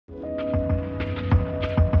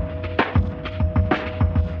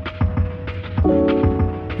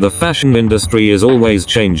The fashion industry is always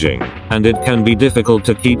changing, and it can be difficult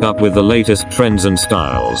to keep up with the latest trends and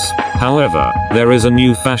styles. However, there is a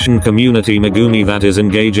new fashion community Megumi that is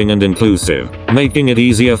engaging and inclusive, making it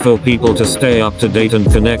easier for people to stay up to date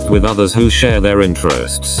and connect with others who share their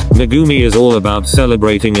interests. Megumi is all about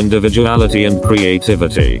celebrating individuality and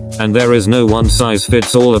creativity, and there is no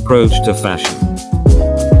one-size-fits-all approach to fashion.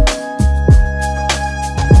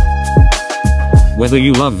 Whether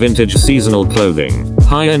you love vintage seasonal clothing,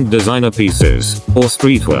 high-end designer pieces, or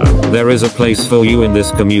streetwear, there is a place for you in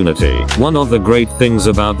this community. One of the great things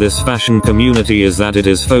about this fashion community is that it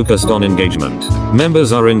is focused on engagement.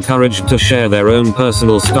 Members are encouraged to share their own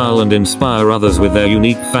personal style and inspire others with their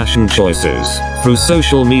unique fashion choices. Through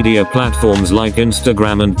social media platforms like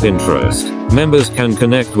Instagram and Pinterest, members can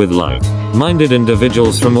connect with like-minded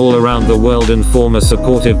individuals from all around the world and form a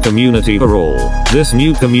supportive community for all. This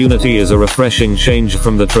new community is a refreshing change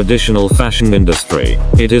from the traditional fashion industry.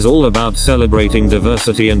 It is all about celebrating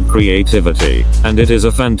diversity and creativity, and it is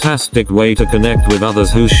a fantastic way to connect with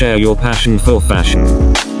others who share your passion for fashion.